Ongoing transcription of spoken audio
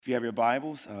If you have your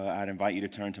Bibles, I'd invite you to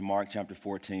turn to Mark chapter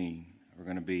 14. We're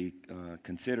going to be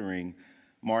considering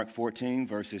Mark 14,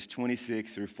 verses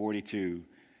 26 through 42.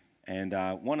 And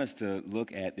I want us to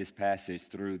look at this passage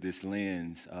through this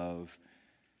lens of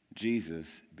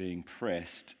Jesus being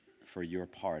pressed for your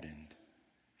pardon.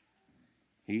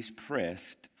 He's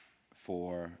pressed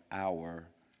for our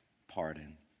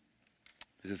pardon.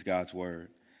 This is God's word.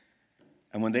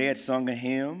 And when they had sung a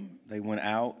hymn, they went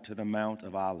out to the Mount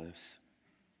of Olives.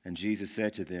 And Jesus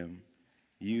said to them,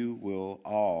 "You will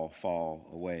all fall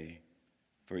away,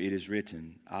 for it is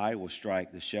written, I will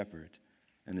strike the shepherd,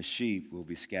 and the sheep will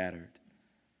be scattered.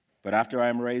 But after I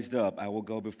am raised up, I will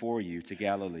go before you to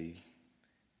Galilee."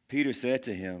 Peter said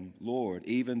to him, "Lord,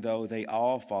 even though they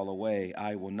all fall away,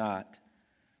 I will not."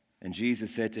 And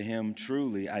Jesus said to him,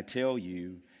 "Truly, I tell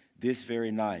you, this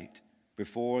very night,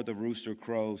 before the rooster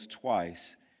crows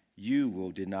twice, you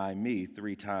will deny me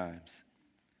 3 times.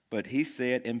 But he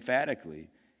said emphatically,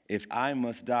 "If I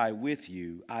must die with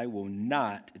you, I will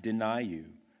not deny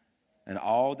you." And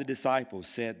all the disciples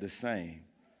said the same.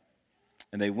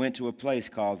 And they went to a place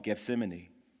called Gethsemane.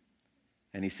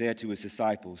 And he said to his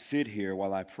disciples, "Sit here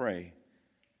while I pray."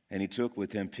 And he took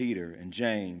with him Peter and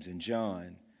James and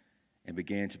John and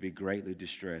began to be greatly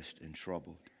distressed and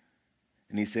troubled.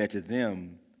 And he said to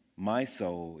them, "My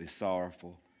soul is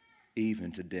sorrowful,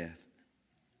 even to death.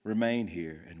 Remain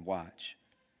here and watch."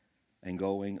 And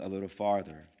going a little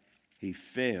farther, he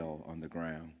fell on the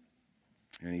ground.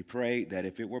 And he prayed that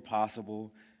if it were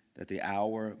possible, that the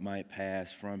hour might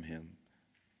pass from him.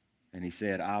 And he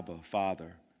said, "Abba,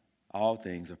 Father, all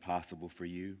things are possible for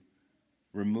you.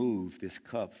 Remove this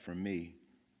cup from me.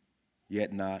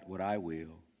 Yet not what I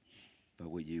will, but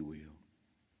what you will."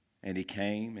 And he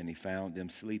came and he found them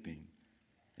sleeping.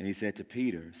 And he said to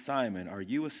Peter, "Simon, are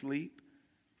you asleep?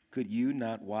 Could you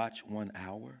not watch 1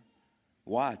 hour?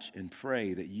 Watch and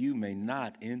pray that you may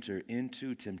not enter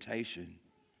into temptation.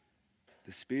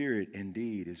 The spirit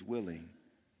indeed is willing,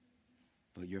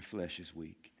 but your flesh is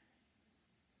weak."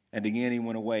 And again he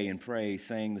went away and prayed,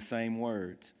 saying the same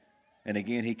words. And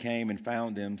again he came and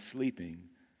found them sleeping,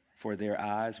 for their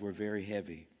eyes were very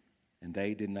heavy, and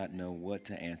they did not know what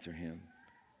to answer him.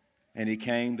 And he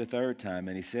came the 3rd time,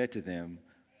 and he said to them,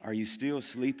 "Are you still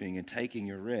sleeping and taking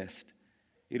your rest?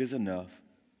 It is enough.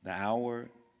 The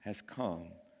hour has come.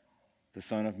 The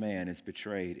Son of Man is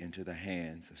betrayed into the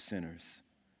hands of sinners.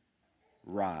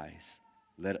 Rise,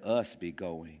 let us be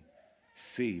going.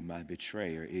 See, my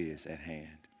betrayer is at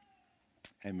hand."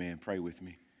 Amen. Pray with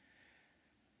me.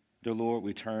 Dear Lord,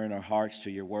 we turn our hearts to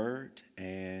your word,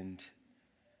 and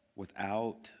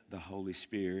without the Holy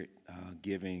Spirit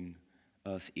giving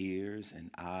us ears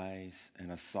and eyes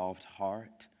and a soft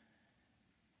heart,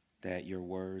 that your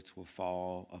words will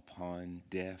fall upon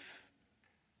deaf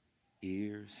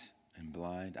ears and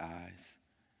blind eyes.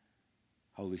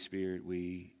 Holy Spirit,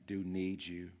 we do need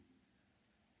you.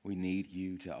 We need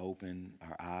you to open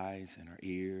our eyes and our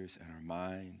ears and our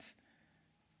minds,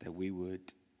 that we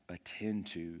would attend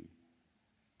to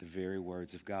the very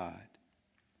words of God.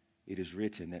 It is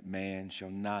written that man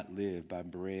shall not live by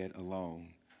bread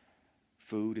alone.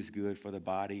 Food is good for the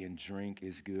body and drink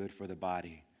is good for the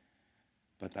body,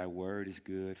 but thy word is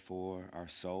good for our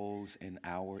souls and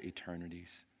our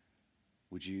eternities.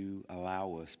 Would you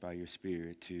allow us by your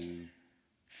Spirit to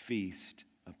feast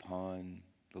upon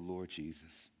the Lord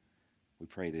Jesus? We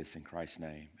pray this in Christ's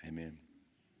name. Amen.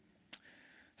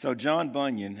 So John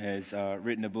Bunyan has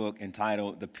written a book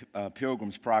entitled The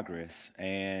Pilgrim's Progress,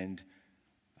 and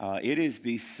it is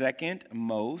the second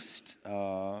most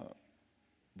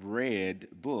read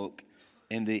book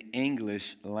in the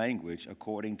English language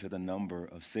according to the number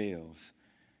of sales.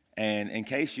 And in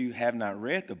case you have not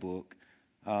read the book,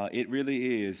 it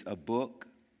really is a book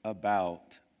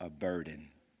about a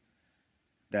burden.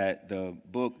 That the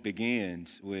book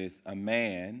begins with a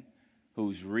man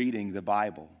who's reading the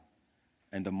Bible.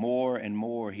 And the more and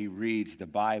more he reads the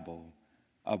Bible,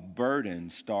 a burden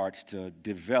starts to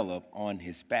develop on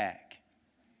his back.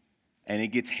 And it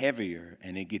gets heavier,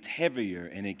 and it gets heavier,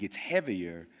 and it gets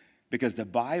heavier, because the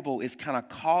Bible is kind of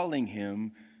calling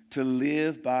him to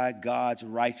live by God's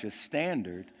righteous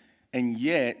standard. And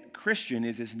yet, Christian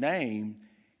is his name,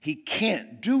 he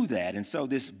can't do that. And so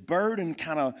this burden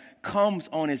kind of comes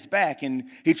on his back, and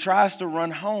he tries to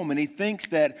run home, and he thinks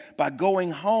that by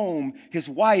going home, his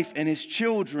wife and his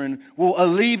children will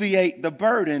alleviate the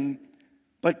burden,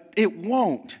 but it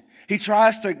won't. He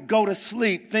tries to go to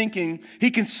sleep thinking he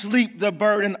can sleep the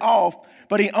burden off,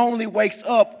 but he only wakes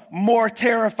up more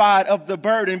terrified of the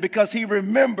burden because he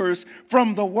remembers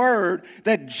from the word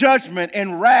that judgment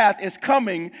and wrath is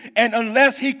coming, and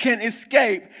unless he can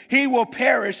escape, he will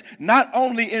perish not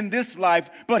only in this life,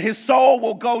 but his soul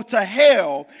will go to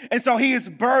hell. And so he is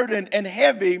burdened and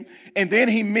heavy, and then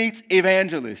he meets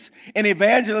Evangelist. And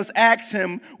Evangelist asks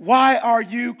him, "Why are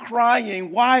you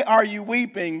crying? Why are you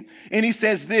weeping?" And he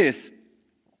says this.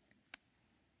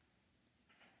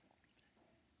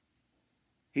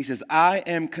 He says, "I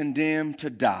am condemned to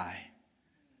die,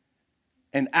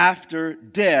 and after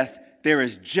death there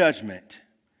is judgment,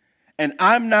 and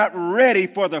I'm not ready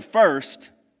for the first,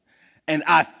 and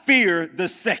I fear the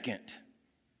second."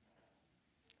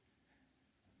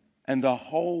 And the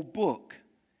whole book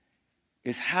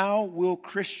is how will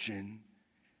Christian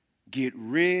get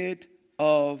rid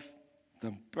of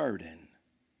the burden?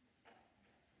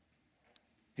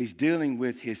 He's dealing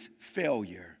with his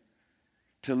failure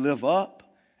to live up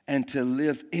and to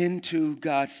live into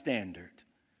God's standard.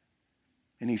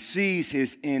 And he sees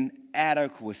his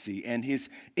inadequacy and his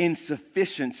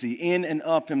insufficiency in and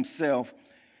of himself,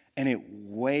 and it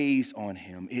weighs on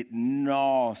him. It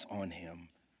gnaws on him.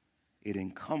 It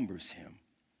encumbers him.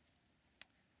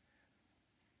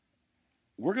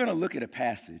 We're going to look at a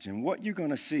passage, and what you're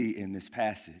going to see in this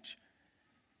passage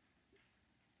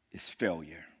is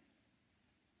failure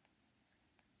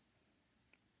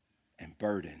and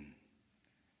burden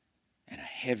and a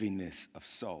heaviness of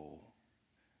soul.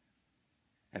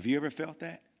 Have you ever felt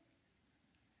that?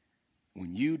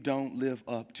 When you don't live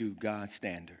up to God's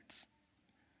standards.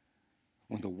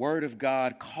 When the Word of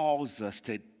God calls us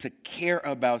to care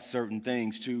about certain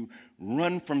things, to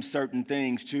run from certain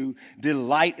things, to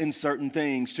delight in certain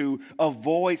things, to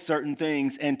avoid certain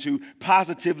things, and to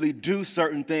positively do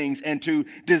certain things, and to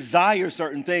desire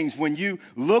certain things. When you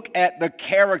look at the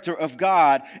character of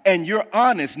God and you're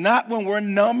honest, not when we're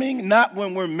numbing, not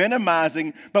when we're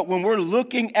minimizing, but when we're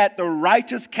looking at the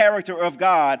righteous character of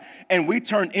God and we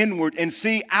turn inward and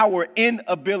see our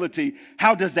inability,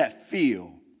 how does that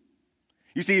feel?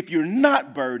 You see, if you're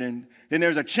not burdened, then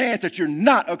there's a chance that you're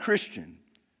not a Christian.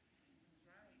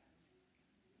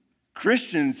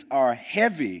 Christians are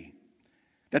heavy,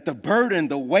 that the burden,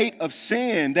 the weight of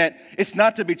sin, that it's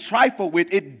not to be trifled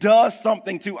with. It does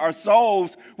something to our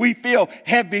souls. We feel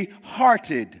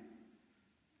heavy-hearted.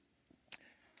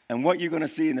 And what you're going to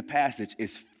see in the passage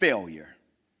is failure.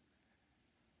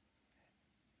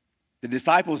 The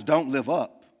disciples don't live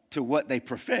up to what they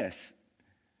profess.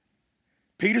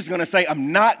 Peter's going to say,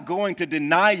 "I'm not going to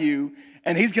deny you,"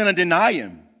 and he's going to deny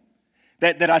him.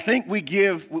 That I think we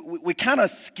kind of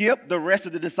skip the rest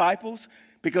of the disciples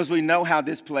because we know how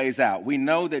this plays out. We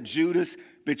know that Judas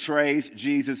betrays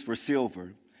Jesus for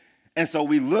silver. And so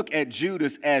we look at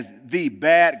Judas as the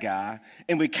bad guy,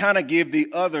 and we kind of give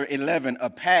the other 11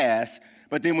 a pass.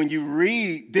 But then when you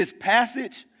read this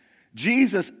passage,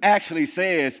 Jesus actually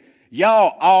says,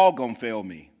 "Y'all all gonna fail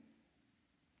me.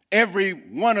 Every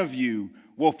one of you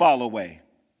will fall away."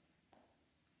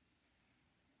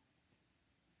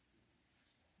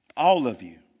 All of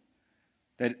you.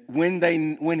 That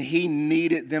when he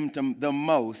needed them the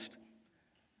most,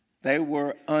 they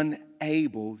were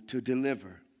unable to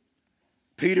deliver.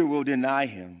 Peter will deny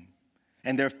him.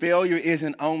 And their failure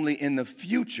isn't only in the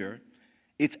future,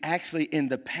 it's actually in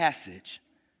the passage.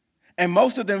 And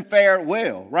most of them fared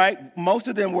well, right? Most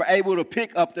of them were able to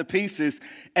pick up the pieces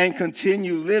and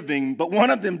continue living, but one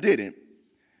of them didn't.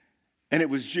 And it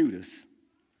was Judas.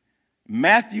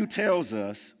 Matthew tells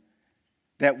us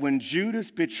that when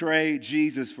Judas betrayed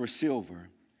Jesus for silver,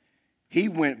 he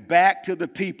went back to the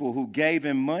people who gave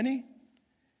him money,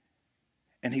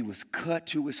 and he was cut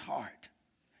to his heart.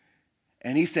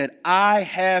 And he said, "I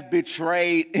have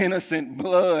betrayed innocent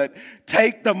blood.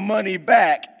 Take the money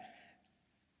back."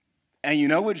 And you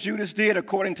know what Judas did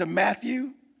according to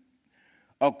Matthew?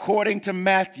 According to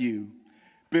Matthew,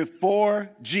 before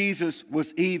Jesus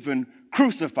was even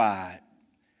crucified,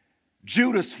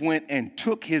 Judas went and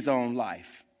took his own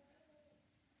life.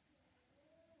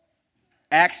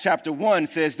 Acts chapter 1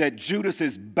 says that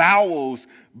Judas's bowels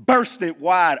bursted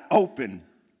wide open.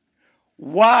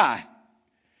 Why?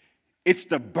 It's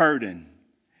the burden.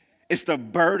 It's the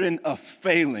burden of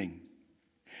failing.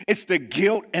 It's the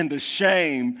guilt and the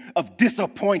shame of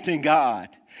disappointing God.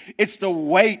 It's the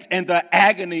weight and the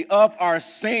agony of our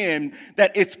sin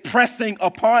that it's pressing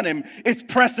upon him. It's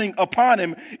pressing upon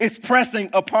him. It's pressing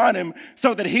upon him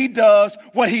so that he does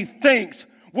what he thinks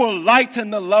will lighten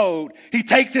the load. He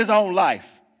takes his own life,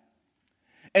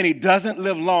 and he doesn't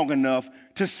live long enough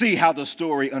to see how the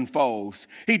story unfolds.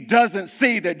 He doesn't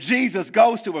see that Jesus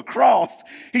goes to a cross.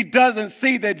 He doesn't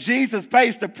see that Jesus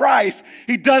pays the price.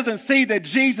 He doesn't see that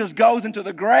Jesus goes into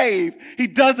the grave. He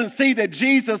doesn't see that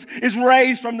Jesus is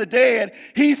raised from the dead.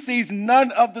 He sees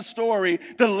none of the story.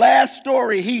 The last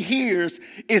story he hears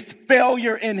is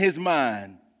failure in his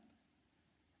mind.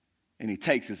 And he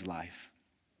takes his life.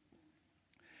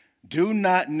 Do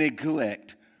not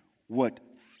neglect what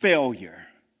failure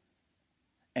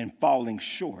and falling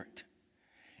short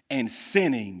and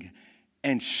sinning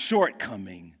and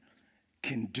shortcoming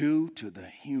can do to the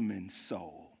human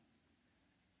soul.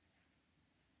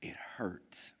 It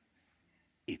hurts.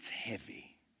 It's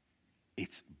heavy.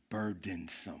 It's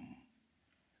burdensome.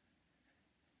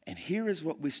 And here is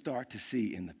what we start to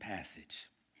see in the passage.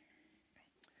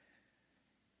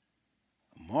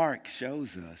 Mark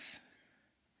shows us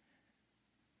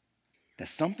that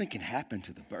something can happen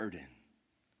to the burden.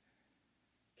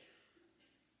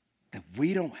 That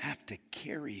we don't have to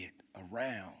carry it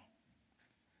around.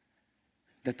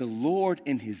 That the Lord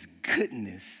in his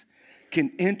goodness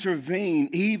can intervene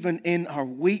even in our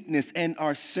weakness and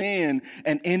our sin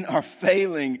and in our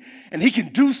failing, and he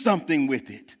can do something with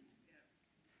it.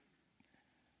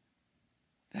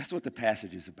 That's what the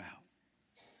passage is about.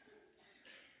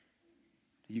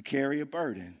 You carry a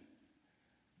burden.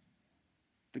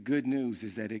 The good news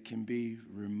is that it can be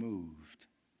removed.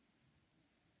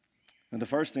 And the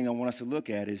first thing I want us to look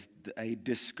at is a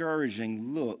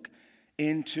discouraging look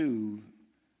into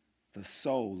the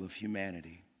soul of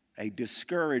humanity. A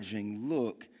discouraging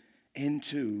look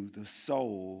into the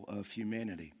soul of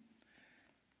humanity.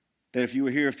 That if you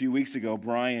were here a few weeks ago,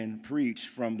 Brian preached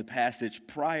from the passage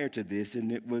prior to this,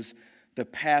 and it was the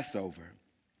Passover.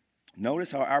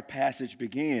 Notice how our passage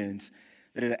begins,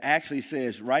 that it actually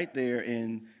says right there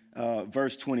in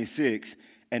verse 26,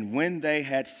 and when they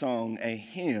had sung a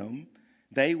hymn,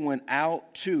 they went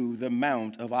out to the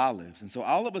Mount of Olives. And so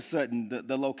all of a sudden,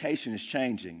 the location is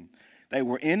changing. They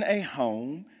were in a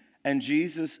home, and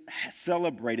Jesus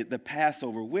celebrated the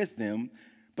Passover with them.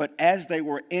 But as they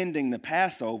were ending the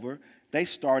Passover, they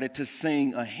started to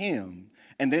sing a hymn.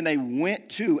 And then they went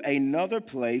to another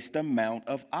place, the Mount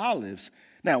of Olives.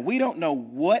 Now, we don't know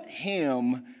what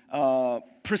hymn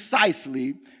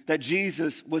precisely that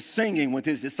Jesus was singing with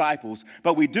his disciples,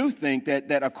 but we do think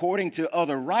that according to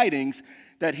other writings,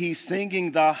 that he's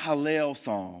singing the Hallel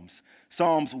Psalms,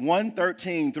 Psalms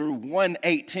 113 through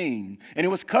 118. And it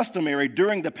was customary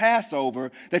during the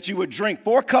Passover that you would drink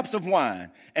 4 cups of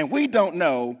wine. And we don't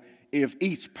know if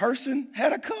each person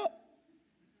had a cup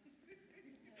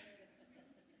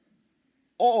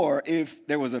or if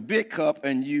there was a big cup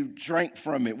and you drank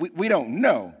from it. We don't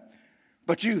know.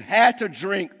 But you had to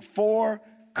drink 4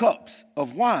 cups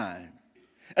of wine.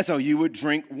 And so you would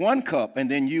drink 1 cup, and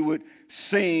then you would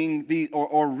sing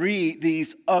or read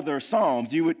these other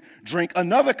psalms. You would drink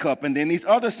another cup, and then these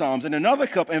other psalms, and another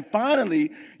cup, and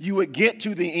finally you would get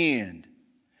to the end.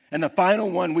 And the final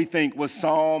one we think was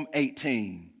Psalm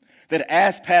 18, that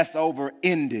as Passover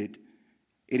ended,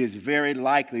 it is very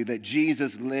likely that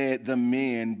Jesus led the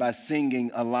men by singing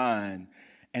a line,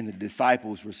 and the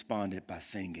disciples responded by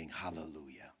singing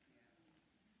hallelujah.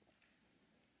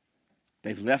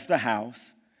 They've left the house.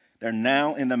 They're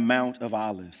now in the Mount of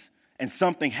Olives. And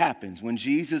something happens. When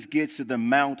Jesus gets to the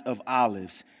Mount of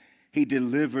Olives, he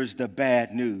delivers the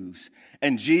bad news.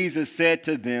 And Jesus said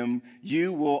to them,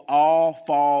 "You will all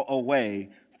fall away,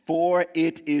 for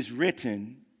it is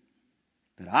written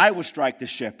that I will strike the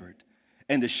shepherd,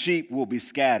 and the sheep will be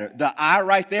scattered." The I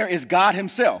right there is God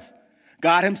himself.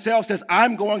 God himself says,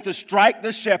 I'm going to strike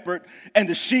the shepherd, and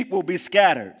the sheep will be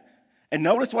scattered. And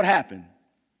notice what happened.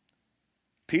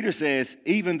 Peter says,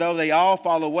 even though they all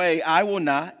fall away, I will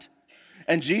not.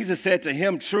 And Jesus said to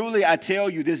him, truly I tell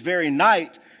you, this very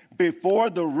night, before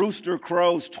the rooster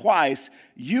crows twice,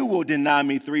 you will deny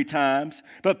me 3 times.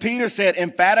 But Peter said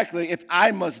emphatically, if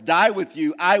I must die with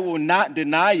you, I will not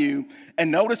deny you.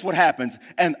 And notice what happens.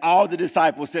 And all the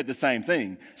disciples said the same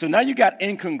thing. So now you got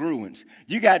incongruence.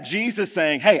 You got Jesus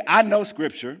saying, hey, I know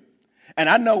Scripture. And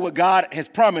I know what God has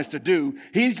promised to do.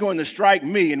 He's going to strike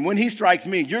me. And when he strikes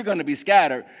me, you're going to be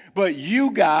scattered. But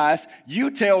you guys,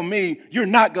 you tell me you're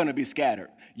not going to be scattered.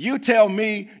 You tell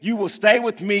me you will stay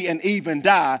with me and even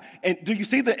die. And do you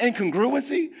see the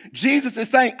incongruency? Jesus is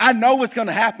saying, I know what's going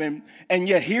to happen. And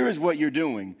yet here is what you're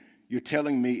doing. You're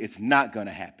telling me it's not going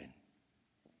to happen.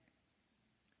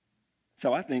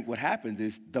 So I think what happens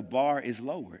is the bar is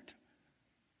lowered.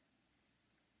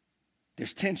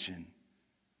 There's tension.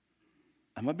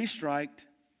 I'm going to be striked,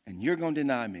 and you're going to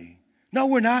deny me. No,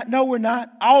 we're not. No, we're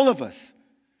not. All of us.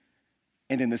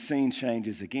 And then the scene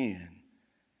changes again.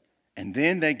 And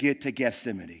then they get to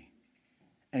Gethsemane.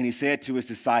 And he said to his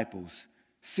disciples,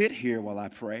 sit here while I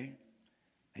pray.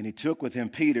 And he took with him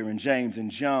Peter and James and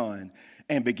John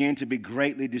and began to be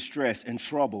greatly distressed and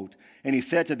troubled. And he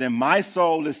said to them, my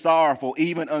soul is sorrowful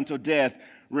even unto death.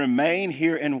 Remain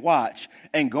here and watch.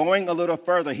 And going a little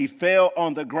further, he fell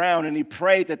on the ground and he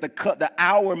prayed that the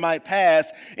hour might pass.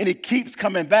 And he keeps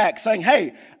coming back saying,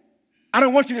 hey, I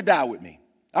don't want you to die with me.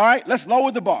 All right, let's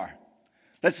lower the bar.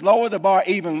 Let's lower the bar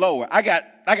even lower. I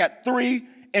got three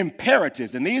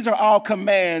imperatives, and these are all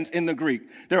commands in the Greek.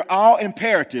 They're all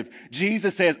imperative.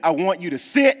 Jesus says, I want you to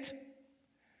sit,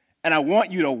 and I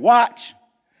want you to watch,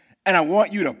 and I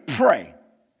want you to pray.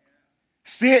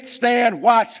 Sit, stand,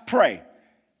 watch, pray.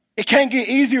 It can't get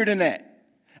easier than that.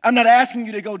 I'm not asking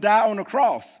you to go die on the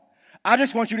cross. I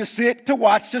just want you to sit, to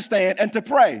watch, to stand, and to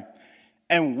pray.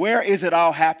 And where is it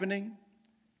all happening?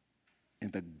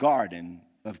 In the Garden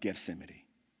of Gethsemane.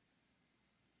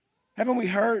 Haven't we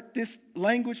heard this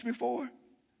language before?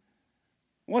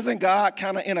 Wasn't God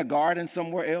kind of in a garden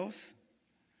somewhere else?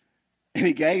 And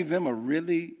he gave them a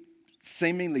really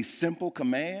seemingly simple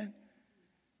command.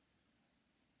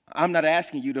 I'm not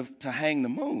asking you to hang the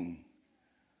moon.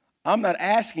 I'm not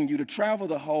asking you to travel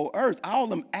the whole earth.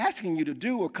 All I'm asking you to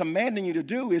do or commanding you to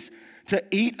do is to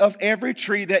eat of every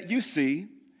tree that you see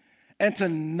and to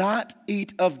not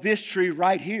eat of this tree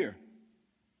right here.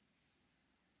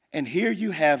 And here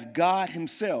you have God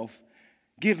himself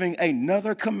giving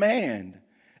another command,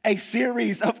 a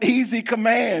series of easy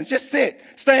commands. Just sit,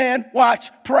 stand, watch,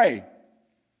 pray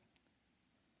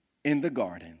in the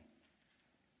garden.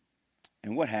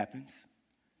 And what happens?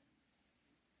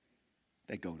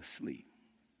 They go to sleep.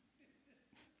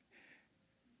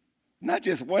 Not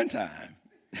just one time.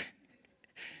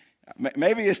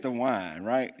 Maybe it's the wine,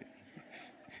 right?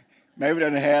 Maybe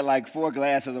they had like 4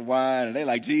 glasses of wine, and they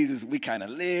like, Jesus, we kind of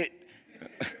lit.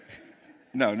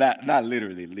 No, not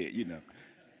literally lit, you know.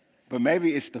 But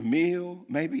maybe it's the meal.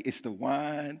 Maybe it's the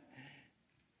wine.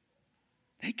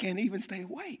 They can't even stay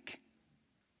awake.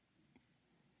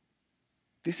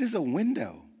 This is a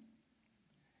window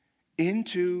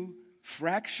into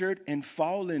fractured and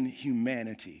fallen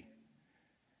humanity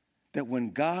that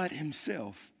when God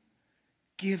himself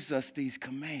gives us these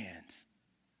commands,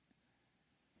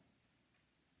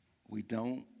 we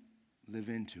don't live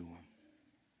into them.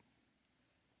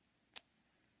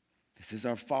 This is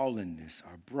our fallenness,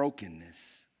 our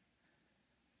brokenness.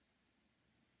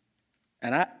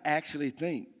 And I actually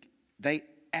think they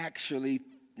actually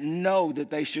know that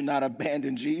they should not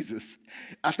abandon Jesus.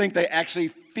 I think they actually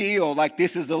feel like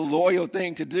this is a loyal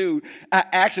thing to do. I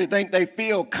actually think they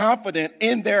feel confident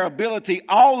in their ability.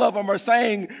 All of them are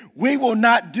saying, we will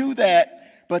not do that.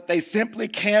 But they simply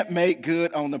can't make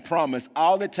good on the promise.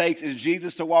 All it takes is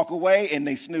Jesus to walk away and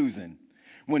they snoozing.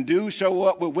 When dudes show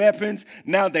up with weapons,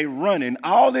 now they running.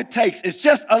 All it takes is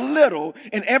just a little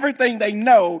and everything they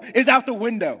know is out the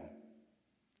window.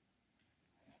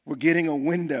 We're getting a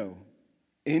window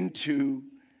into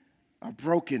our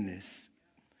brokenness.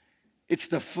 It's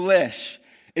the flesh.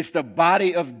 It's the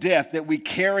body of death that we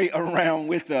carry around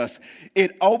with us.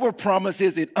 It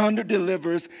overpromises, it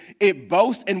underdelivers, it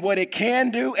boasts in what it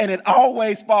can do, and it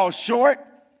always falls short.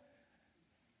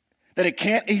 That it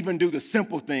can't even do the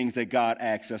simple things that God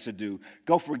asks us to do.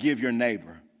 Go forgive your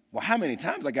neighbor. Well, how many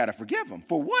times I got to forgive them?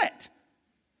 For what?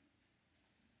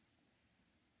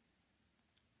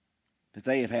 That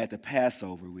they have had the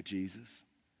Passover with Jesus.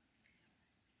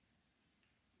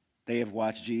 They have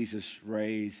watched Jesus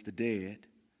raise the dead.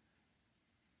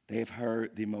 They have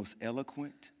heard the most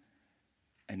eloquent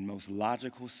and most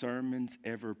logical sermons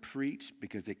ever preached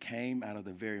because it came out of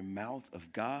the very mouth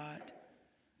of God.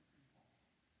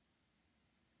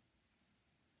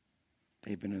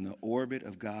 They've been in the orbit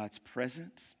of God's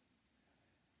presence.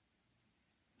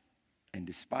 And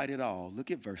despite it all, look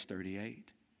at verse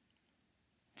 38.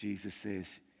 Jesus says,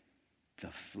 the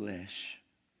flesh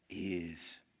is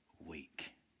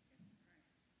weak.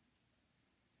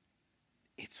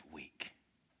 It's weak.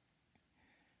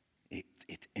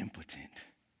 It's impotent.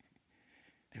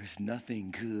 There's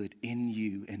nothing good in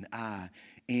you and I,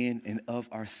 in and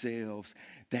of ourselves,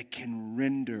 that can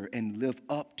render and live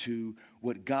up to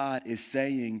what God is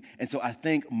saying. And so I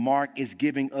think Mark is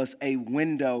giving us a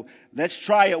window. Let's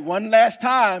try it one last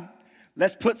time.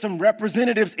 Let's put some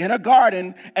representatives in a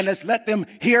garden and let's let them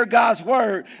hear God's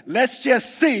word. Let's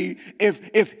just see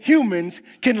if humans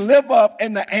can live up.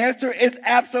 And the answer is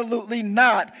absolutely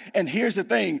not. And here's the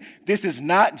thing. This is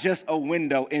not just a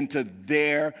window into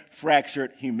their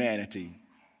fractured humanity.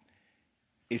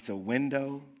 It's a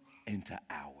window into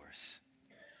ours.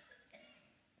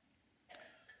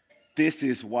 This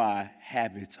is why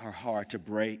habits are hard to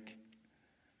break.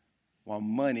 while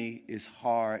money is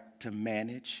hard to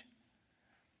manage,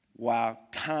 while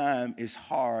time is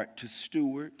hard to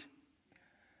steward,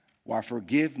 while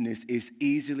forgiveness is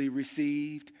easily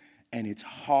received and it's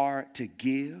hard to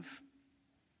give.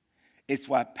 It's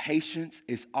why patience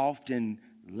is often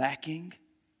lacking.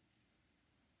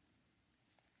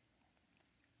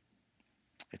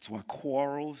 It's why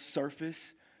quarrels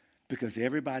surface, because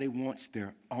everybody wants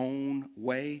their own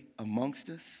way amongst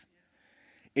us.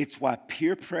 It's why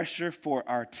peer pressure for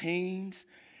our teens,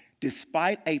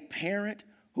 despite a parent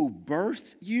who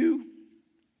birthed you,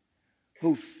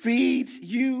 who feeds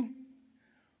you,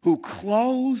 who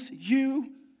clothes you,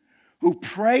 who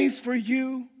prays for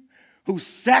you, who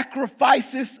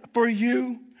sacrifices for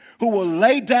you, who will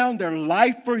lay down their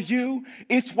life for you.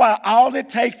 It's why all it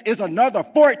takes is another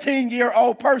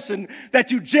 14-year-old person that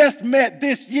you just met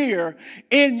this year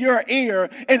in your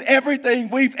ear, and everything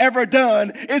we've ever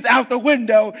done is out the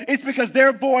window. It's because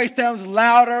their voice sounds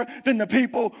louder than the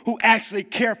people who actually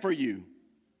care for you.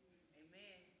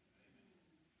 Amen.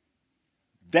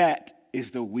 That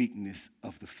is the weakness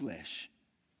of the flesh.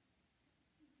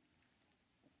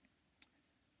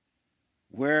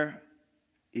 Where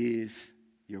is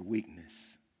your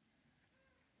weakness?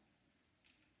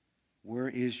 Where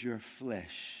is your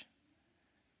flesh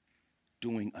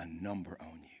doing a number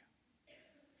on you?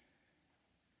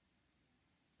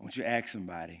 I want you to ask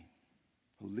somebody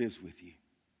who lives with you,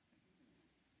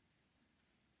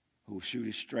 who will shoot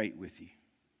it straight with you,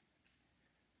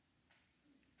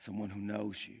 someone who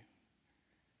knows you,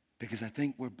 because I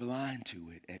think we're blind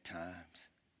to it at times.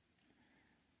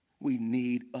 We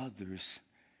need others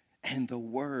and the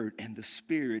Word and the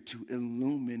Spirit to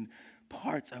illumine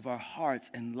parts of our hearts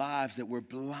and lives that we're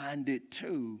blinded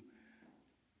to.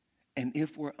 And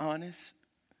if we're honest,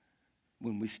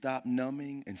 when we stop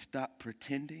numbing and stop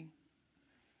pretending,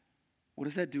 what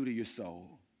does that do to your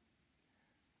soul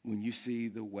when you see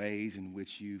the ways in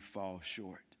which you fall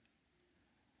short?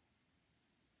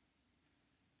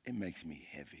 It makes me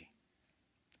heavy.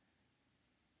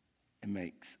 It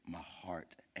makes my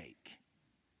heart ache.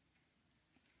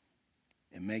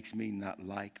 It makes me not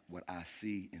like what I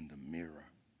see in the mirror.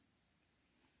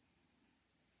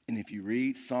 And if you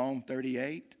read Psalm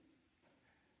 38,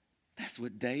 that's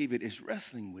what David is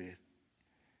wrestling with.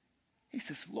 He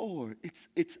says, Lord,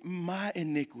 it's my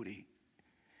iniquity.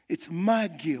 It's my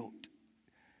guilt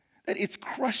that it's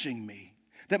crushing me,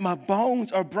 that my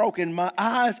bones are broken, my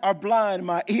eyes are blind,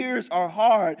 my ears are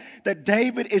hard, that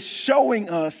David is showing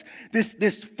us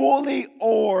this fully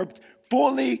orbed,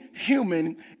 fully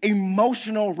human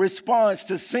emotional response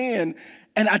to sin.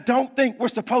 And I don't think we're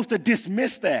supposed to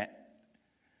dismiss that.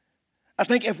 I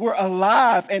think if we're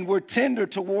alive and we're tender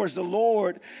towards the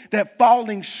Lord, that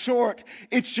falling short,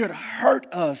 it should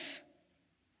hurt us.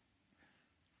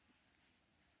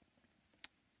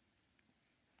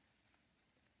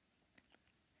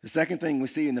 The second thing we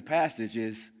see in the passage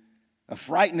is a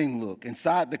frightening look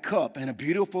inside the cup and a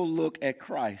beautiful look at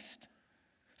Christ.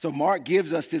 So Mark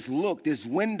gives us this look, this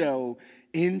window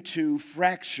into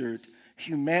fractured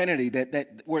humanity,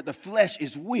 that where the flesh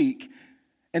is weak.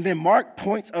 And then Mark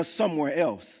points us somewhere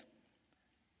else.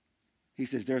 He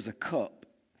says there's a cup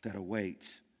that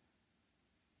awaits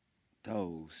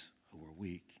those who are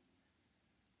weak.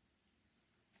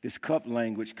 This cup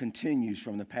language continues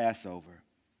from the Passover.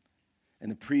 In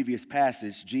the previous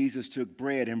passage, Jesus took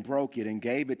bread and broke it and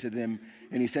gave it to them.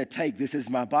 And he said, take, this is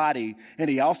my body. And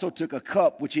he also took a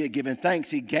cup, which he had given thanks.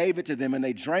 He gave it to them and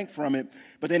they drank from it.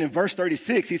 But then in verse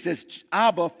 36, he says,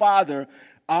 Abba, Father,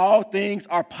 all things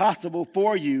are possible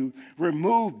for you.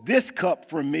 Remove this cup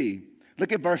from me.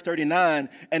 Look at verse 39.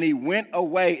 And he went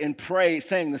away and prayed,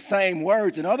 saying the same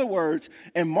words. In other words,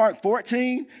 in Mark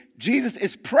 14, Jesus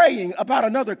is praying about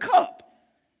another cup.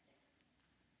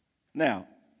 Now,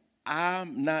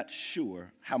 I'm not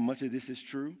sure how much of this is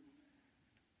true,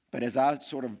 but as I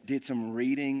sort of did some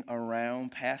reading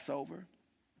around Passover,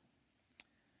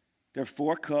 there are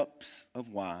 4 cups of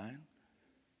wine,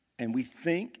 and we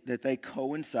think that they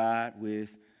coincide with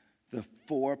the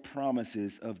 4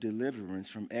 promises of deliverance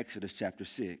from Exodus chapter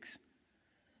 6,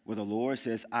 where the Lord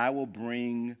says, I will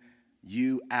bring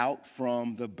you out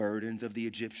from the burdens of the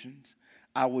Egyptians.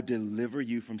 I will deliver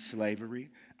you from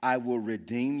slavery. I will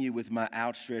redeem you with my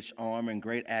outstretched arm and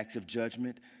great acts of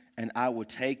judgment, and I will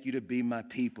take you to be my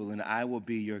people, and I will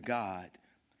be your God.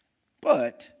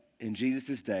 But in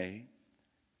Jesus' day,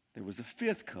 there was a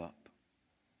 5th cup,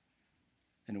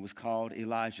 and it was called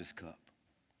Elijah's cup.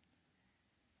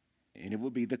 And it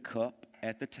would be the cup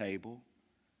at the table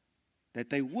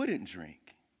that they wouldn't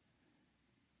drink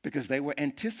because they were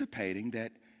anticipating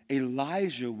that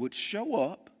Elijah would show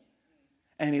up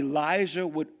and Elijah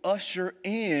would usher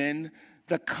in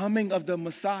the coming of the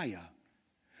Messiah.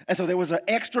 And so there was an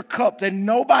extra cup that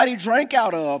nobody drank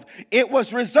out of. It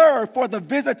was reserved for the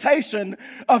visitation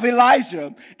of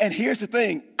Elijah. And here's the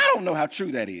thing, I don't know how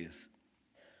true that is.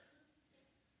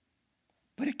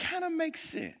 But it kind of makes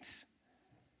sense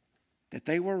that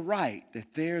they were right,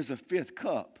 that there's a fifth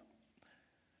cup.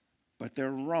 But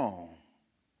they're wrong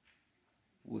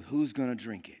with who's going to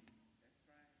drink it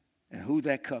and who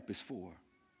that cup is for.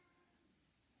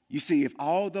 You see, if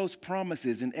all those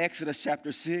promises in Exodus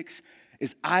chapter 6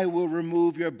 is, I will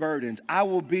remove your burdens, I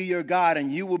will be your God,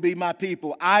 and you will be my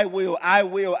people, I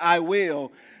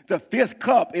will. The fifth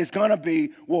cup is going to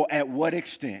be, well, at what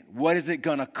extent? What is it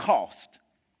going to cost?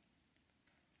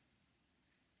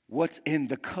 What's in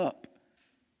the cup?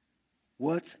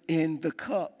 What's in the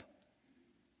cup?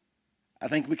 I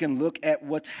think we can look at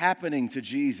what's happening to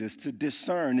Jesus to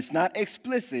discern. It's not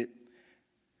explicit,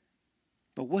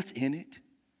 but what's in it?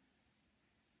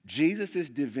 Jesus'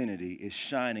 divinity is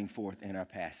shining forth in our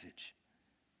passage.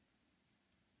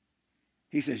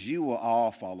 He says, you will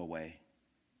all fall away.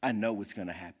 I know what's going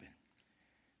to happen.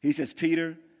 He says,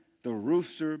 Peter, the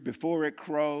rooster, before it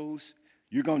crows,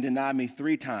 you're going to deny me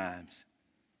 3 times.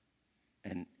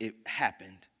 And it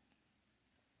happened.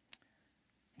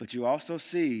 But you also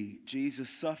see Jesus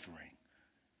suffering.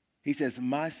 He says,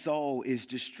 my soul is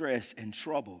distressed and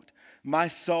troubled. My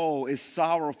soul is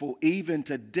sorrowful even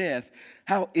to death.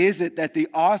 How is it that the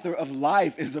author of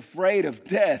life is afraid of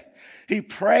death? He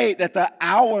prayed that the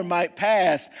hour might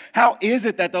pass. How is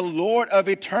it that the Lord of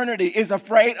eternity is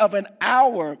afraid of an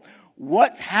hour?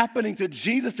 What's happening to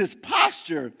Jesus'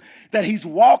 posture? That he's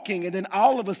walking, and then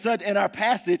all of a sudden in our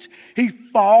passage, he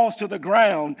falls to the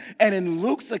ground. And in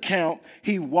Luke's account,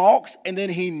 he walks, and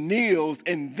then he kneels,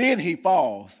 and then he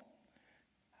falls.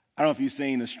 I don't know if you've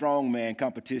seen the strongman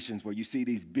competitions where you see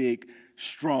these big,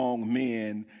 strong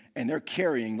men, and they're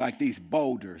carrying like these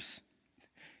boulders.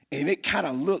 And it kind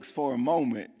of looks for a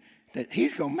moment that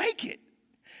he's going to make it.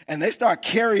 And they start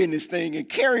carrying this thing and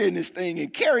carrying this thing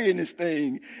and carrying this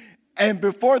thing. And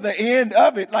before the end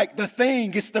of it, like the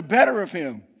thing gets the better of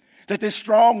him. That this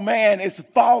strong man is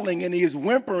falling and he is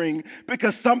whimpering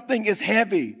because something is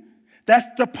heavy. That's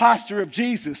the posture of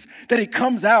Jesus, that he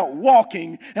comes out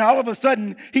walking and all of a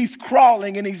sudden he's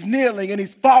crawling and he's kneeling and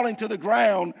he's falling to the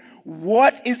ground.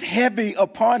 What is heavy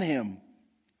upon him?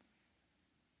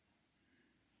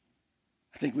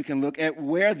 I think we can look at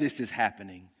where this is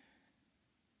happening.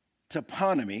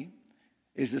 Toponymy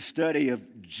is the study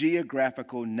of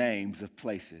geographical names of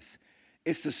places.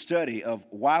 It's the study of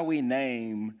why we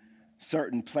name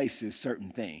certain places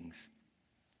certain things.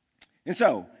 And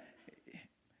so,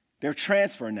 they're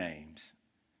transfer names.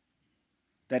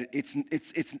 That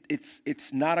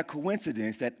it's not a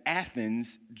coincidence that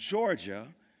Athens, Georgia,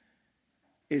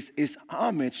 is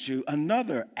homage to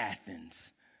another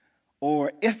Athens.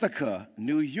 Or Ithaca,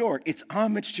 New York, it's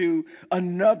homage to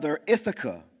another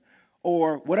Ithaca.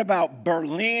 Or what about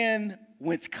Berlin,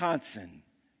 Wisconsin?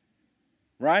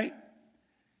 Right?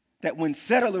 That when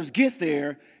settlers get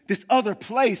there, this other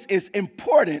place is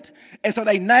important. And so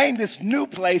they name this new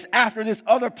place after this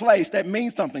other place that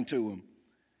means something to them.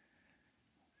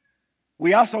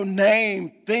 We also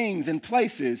name things and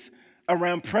places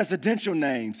around presidential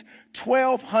names.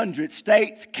 1,200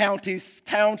 states, counties,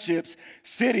 townships,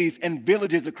 cities, and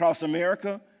villages across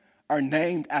America are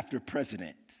named after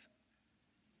presidents.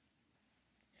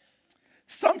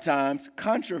 Sometimes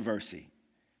controversy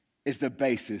is the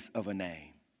basis of a name.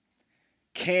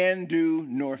 Can-Do,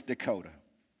 North Dakota.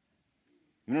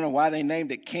 You don't know why they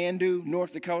named it Can-Do,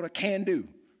 North Dakota? Can-Do.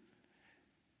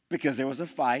 Because there was a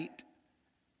fight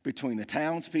between the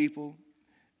townspeople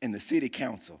and the city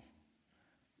council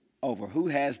over who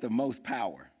has the most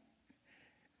power.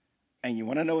 And you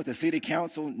want to know what the city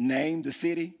council named the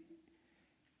city?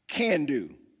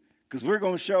 Can-Do. Because we're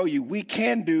going to show you we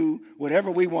can do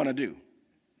whatever we want to do.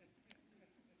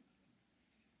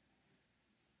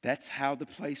 That's how the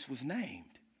place was named.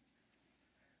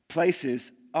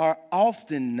 Places are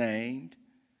often named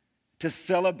to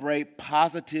celebrate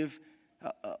positive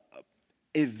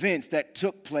events that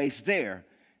took place there.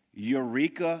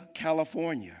 Eureka,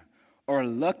 California, or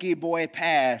Lucky Boy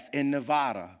Pass in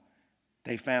Nevada.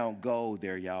 They found gold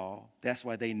there, y'all. That's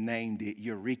why they named it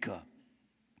Eureka.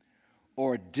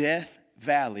 Or Death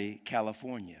Valley,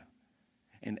 California.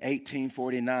 In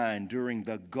 1849, during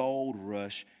the gold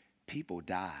rush, people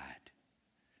died.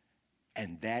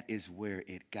 And that is where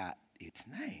it got its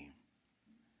name.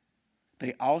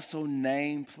 They also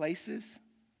name places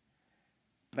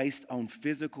based on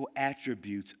physical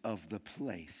attributes of the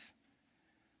place.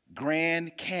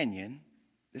 Grand Canyon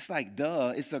It's like,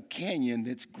 duh, it's a canyon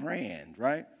that's grand,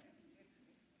 right?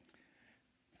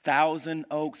 Thousand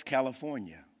Oaks,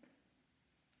 California,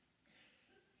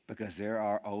 because there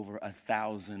are over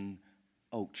 1,000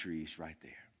 oak trees right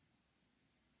there.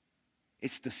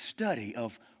 It's the study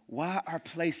of why are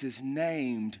places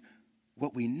named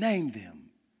what we named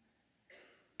them.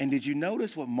 And did you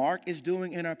notice what Mark is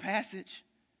doing in our passage?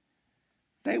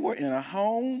 They were in a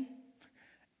home,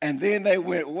 and then they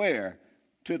went where?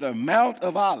 To the Mount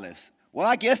of Olives. Well,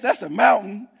 I guess that's a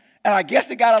mountain, and I guess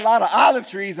it got a lot of olive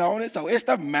trees on it, so it's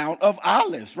the Mount of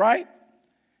Olives, right?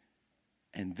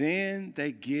 And then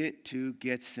they get to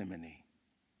Gethsemane.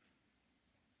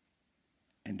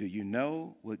 And do you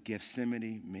know what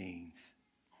Gethsemane means?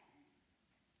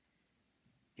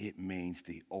 It means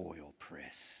the oil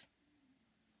press.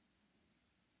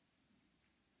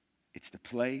 It's the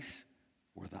place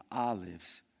where the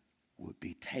olives would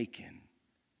be taken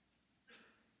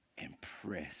and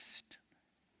pressed,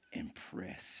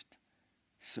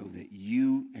 so that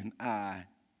you and I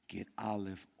get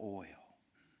olive oil.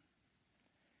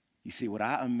 You see, what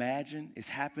I imagine is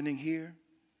happening here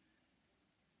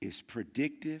is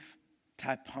predictive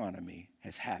typonymy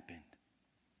has happened.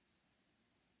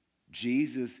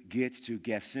 Jesus gets to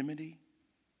Gethsemane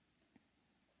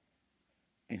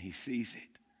and he sees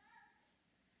it.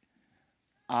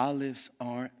 Olives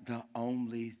aren't the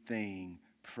only thing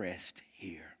pressed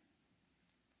here.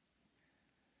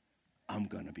 I'm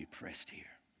going to be pressed here.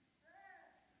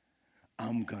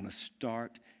 I'm going to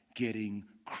start getting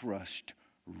crushed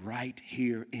right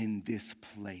here in this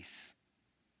place.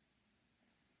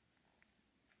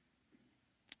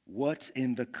 What's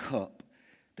in the cup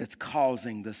that's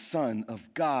causing the Son of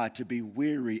God to be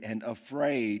weary and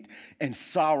afraid and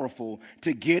sorrowful,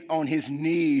 to get on his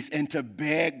knees and to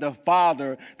beg the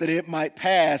Father that it might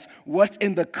pass? What's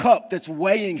in the cup that's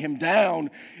weighing him down?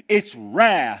 It's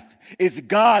wrath. It's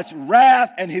God's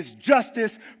wrath and his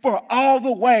justice for all the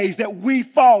ways that we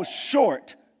fall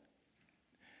short.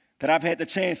 That I've had the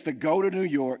chance to go to New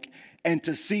York and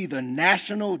to see the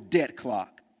national debt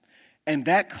clock. And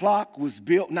that clock was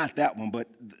built, not that one, but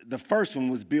the first one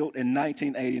was built in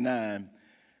 1989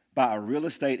 by a real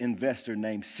estate investor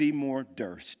named Seymour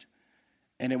Durst.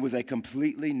 And it was a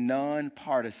completely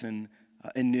nonpartisan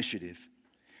initiative.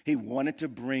 He wanted to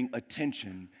bring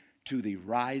attention to the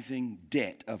rising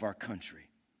debt of our country.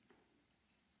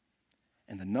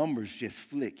 And the numbers just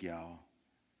flick, y'all.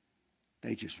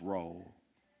 They just roll,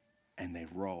 and they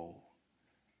roll,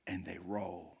 and they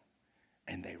roll,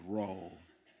 and they roll.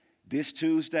 This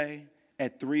Tuesday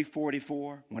at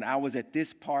 3:44, when I was at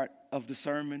this part of the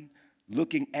sermon,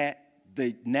 looking at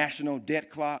the national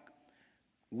debt clock,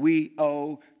 we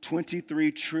owe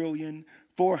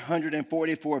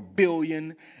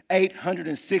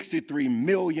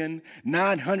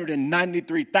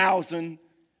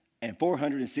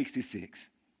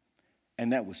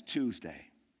And that was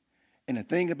Tuesday. And the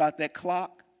thing about that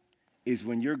clock is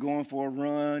when you're going for a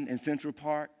run in Central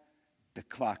Park, the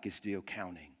clock is still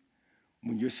counting.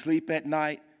 When you're asleep at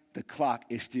night, the clock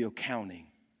is still counting.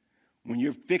 When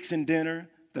you're fixing dinner,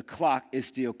 the clock is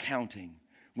still counting.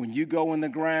 When you go in the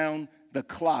ground, the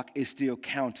clock is still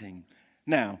counting.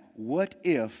 Now, what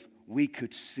if we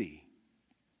could see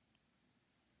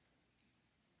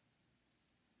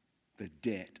the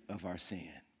debt of our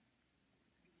sin?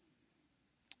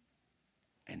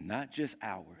 And not just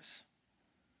ours,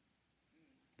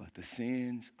 but the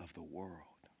sins of the world.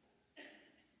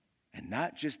 And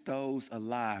not just those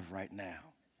alive right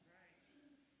now.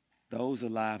 Those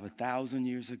alive 1,000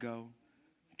 years ago,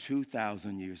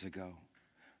 2,000 years ago.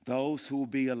 Those who will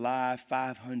be alive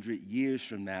 500 years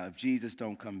from now if Jesus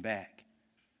don't come back.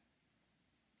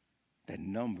 That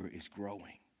number is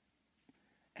growing.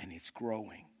 And it's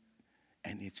growing.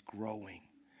 And it's growing.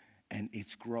 And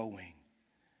it's growing.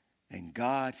 And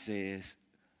God says,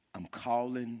 I'm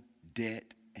calling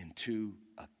debt into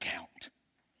account.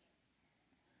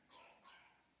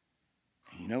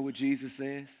 You know what Jesus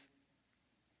says?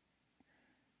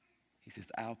 He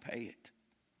says, I'll pay it.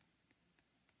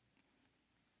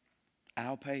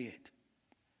 I'll pay it.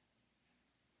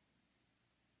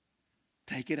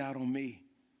 Take it out on me.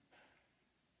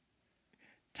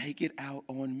 Take it out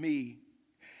on me.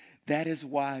 That is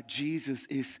why Jesus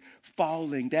is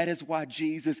falling. That is why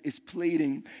Jesus is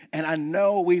pleading. And I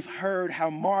know we've heard how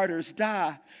martyrs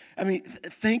die. I mean,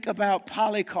 think about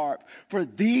Polycarp. For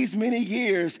these many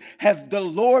years have the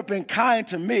Lord been kind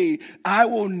to me. I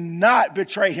will not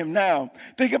betray him now.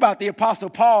 Think about the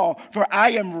Apostle Paul. For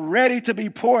I am ready to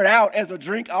be poured out as a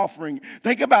drink offering.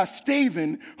 Think about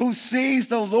Stephen, who sees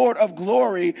the Lord of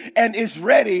glory and is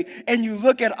ready. And you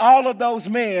look at all of those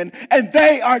men and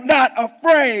they are not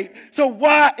afraid. So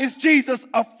why is Jesus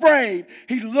afraid?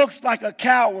 He looks like a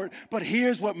coward, but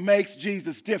here's what makes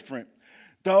Jesus different.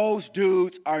 Those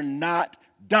dudes are not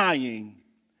dying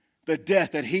the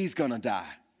death that he's going to die.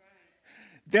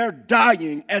 They're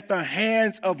dying at the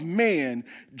hands of men.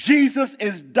 Jesus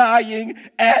is dying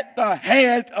at the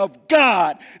hands of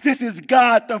God. This is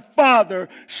God the Father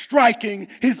striking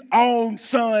his own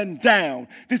son down.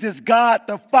 This is God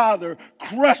the Father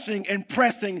crushing and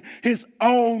pressing his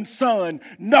own son.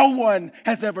 No one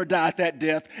has ever died that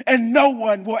death, and no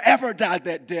one will ever die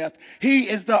that death. He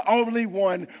is the only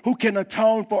one who can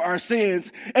atone for our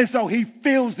sins, and so he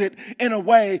feels it in a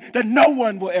way that no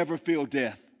one will ever feel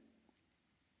death.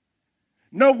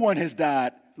 No one has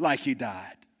died like he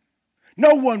died.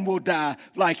 No one will die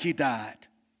like he died.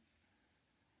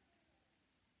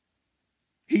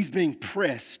 He's being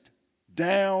pressed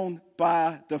down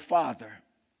by the Father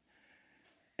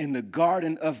in the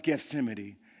Garden of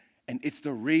Gethsemane. And it's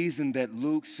the reason that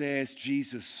Luke says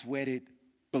Jesus sweated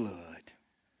blood.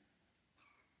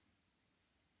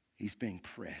 He's being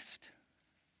pressed.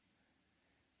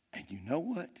 And you know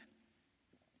what?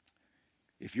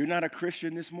 If you're not a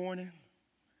Christian this morning,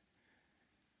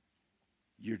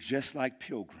 you're just like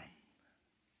Pilgrim.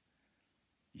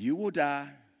 You will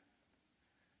die,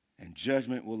 and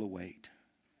judgment will await.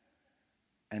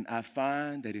 And I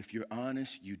find that if you're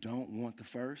honest, you don't want the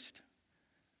first.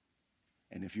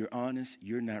 And if you're honest,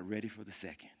 you're not ready for the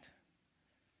second.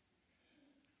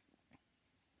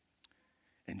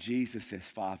 And Jesus says,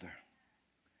 Father,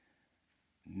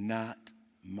 not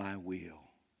my will,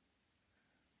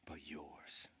 but yours.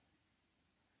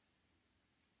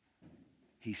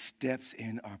 He steps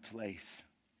in our place.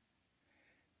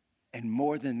 And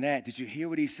more than that, did you hear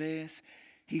what he says?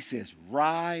 He says,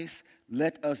 rise,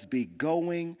 let us be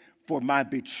going, for my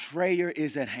betrayer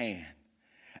is at hand.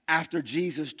 After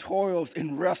Jesus toils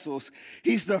and wrestles,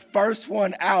 he's the first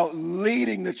one out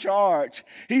leading the charge.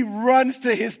 He runs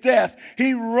to his death.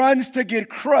 He runs to get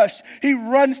crushed. He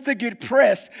runs to get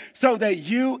pressed so that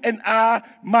you and I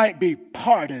might be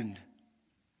pardoned.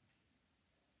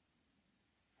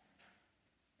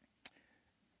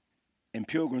 In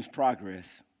Pilgrim's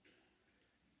Progress,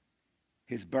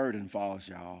 his burden falls,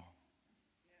 y'all.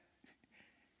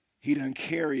 He doesn't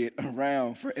carry it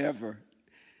around forever.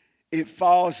 It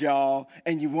falls, y'all,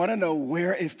 and you want to know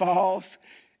where it falls?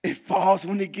 It falls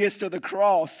when he gets to the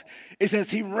cross. It says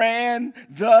he ran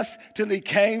thus till he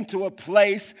came to a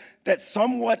place that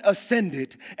somewhat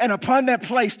ascended, and upon that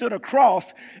place stood a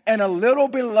cross, and a little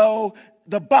below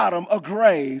the bottom, a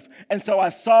grave. And so I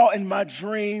saw in my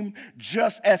dream,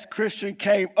 just as Christian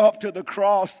came up to the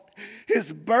cross,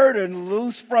 his burden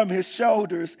loose from his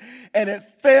shoulders, and it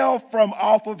fell from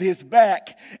off of his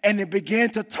back, and it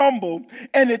began to tumble,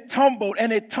 and it tumbled,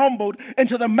 and it tumbled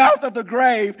into the mouth of the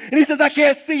grave. And he says, I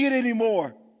can't see it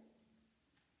anymore.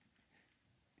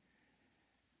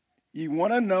 You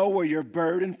want to know where your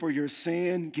burden for your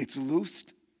sin gets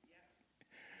loosed?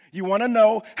 You want to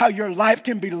know how your life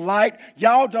can be light?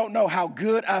 Y'all don't know how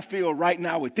good I feel right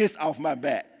now with this off my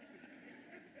back.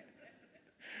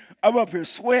 I'm up here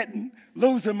sweating,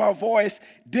 losing my voice.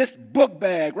 This book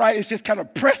bag, right, is just kind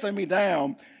of pressing me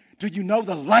down. Do you know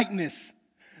the lightness?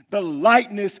 The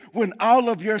lightness when all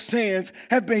of your sins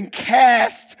have been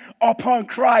cast upon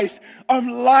Christ. I'm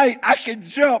light. I can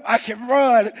jump. I can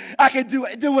run. I can do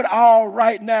it all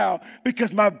right now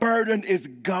because my burden is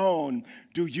gone.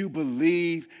 Do you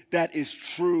believe that is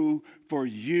true for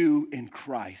you in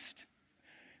Christ?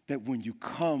 That when you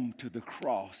come to the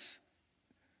cross,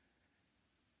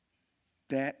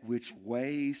 that which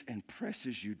weighs and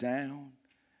presses you down,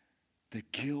 the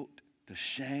guilt, the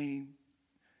shame,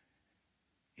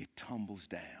 it tumbles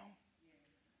down.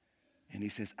 And he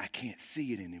says, I can't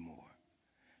see it anymore.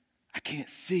 I can't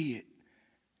see it.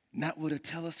 Not with a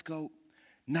telescope,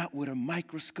 not with a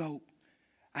microscope.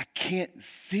 I can't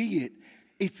see it.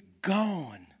 It's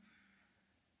gone.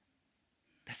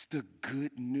 That's the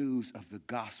good news of the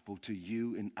gospel to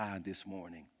you and I this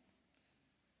morning.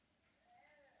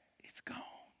 It's gone.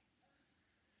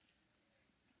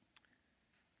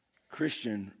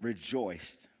 Christian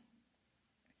rejoiced.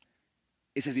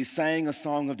 It says he sang a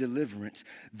song of deliverance.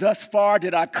 Thus far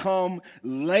did I come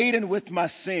laden with my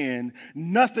sin.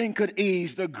 Nothing could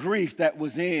ease the grief that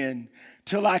was in.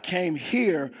 till I came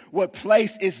here. What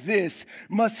place is this?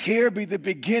 Must here be the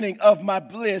beginning of my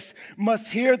bliss?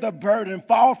 Must here the burden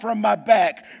fall from my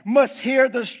back? Must here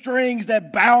the strings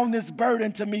that bound this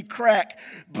burden to me crack?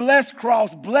 Blessed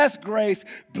cross, blessed grace,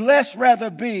 blessed rather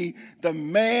be the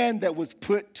man that was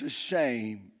put to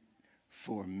shame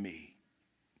for me.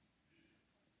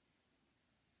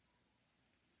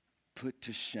 Put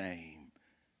to shame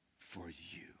for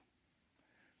you.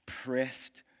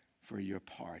 Pressed for your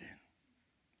pardon.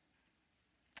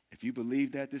 If you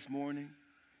believe that this morning,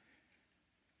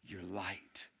 you're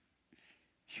light.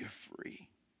 You're free.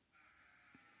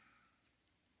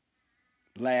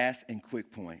 Last and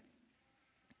quick point.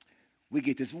 We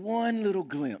get this one little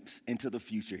glimpse into the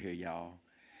future here, y'all.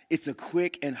 It's a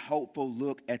quick and hopeful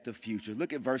look at the future.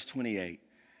 Look at verse 28.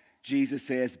 Jesus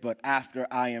says, but after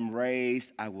I am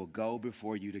raised, I will go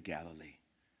before you to Galilee.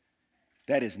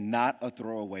 That is not a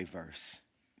throwaway verse.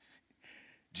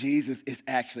 Jesus is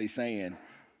actually saying,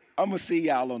 I'm going to see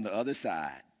y'all on the other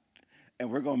side.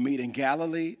 And we're going to meet in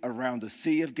Galilee, around the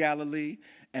Sea of Galilee.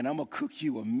 And I'm going to cook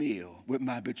you a meal with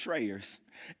my betrayers.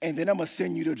 And then I'm going to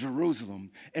send you to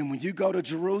Jerusalem. And when you go to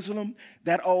Jerusalem,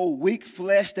 that old weak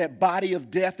flesh, that body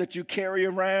of death that you carry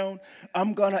around,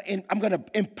 I'm going to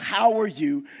empower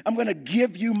you. I'm going to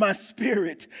give you my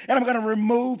spirit. And I'm going to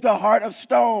remove the heart of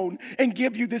stone and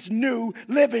give you this new,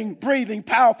 living, breathing,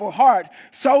 powerful heart,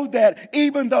 so that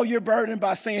even though you're burdened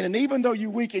by sin and even though you're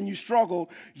weak and you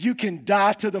struggle, you can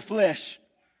die to the flesh.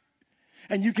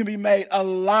 And you can be made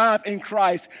alive in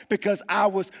Christ, because I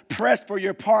was pressed for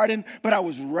your pardon, but I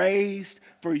was raised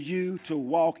for you to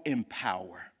walk in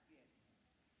power.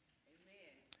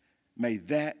 Amen. May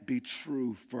that be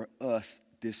true for us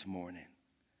this morning.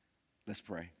 Let's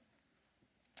pray.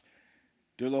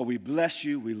 Dear Lord, we bless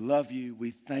you. We love you.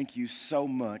 We thank you so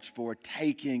much for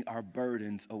taking our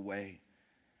burdens away.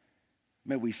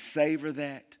 May we savor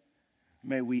that.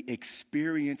 May we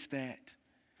experience that.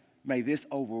 May this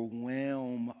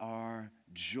overwhelm our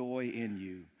joy in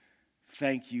you.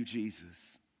 Thank you,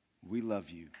 Jesus. We love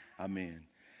you. Amen.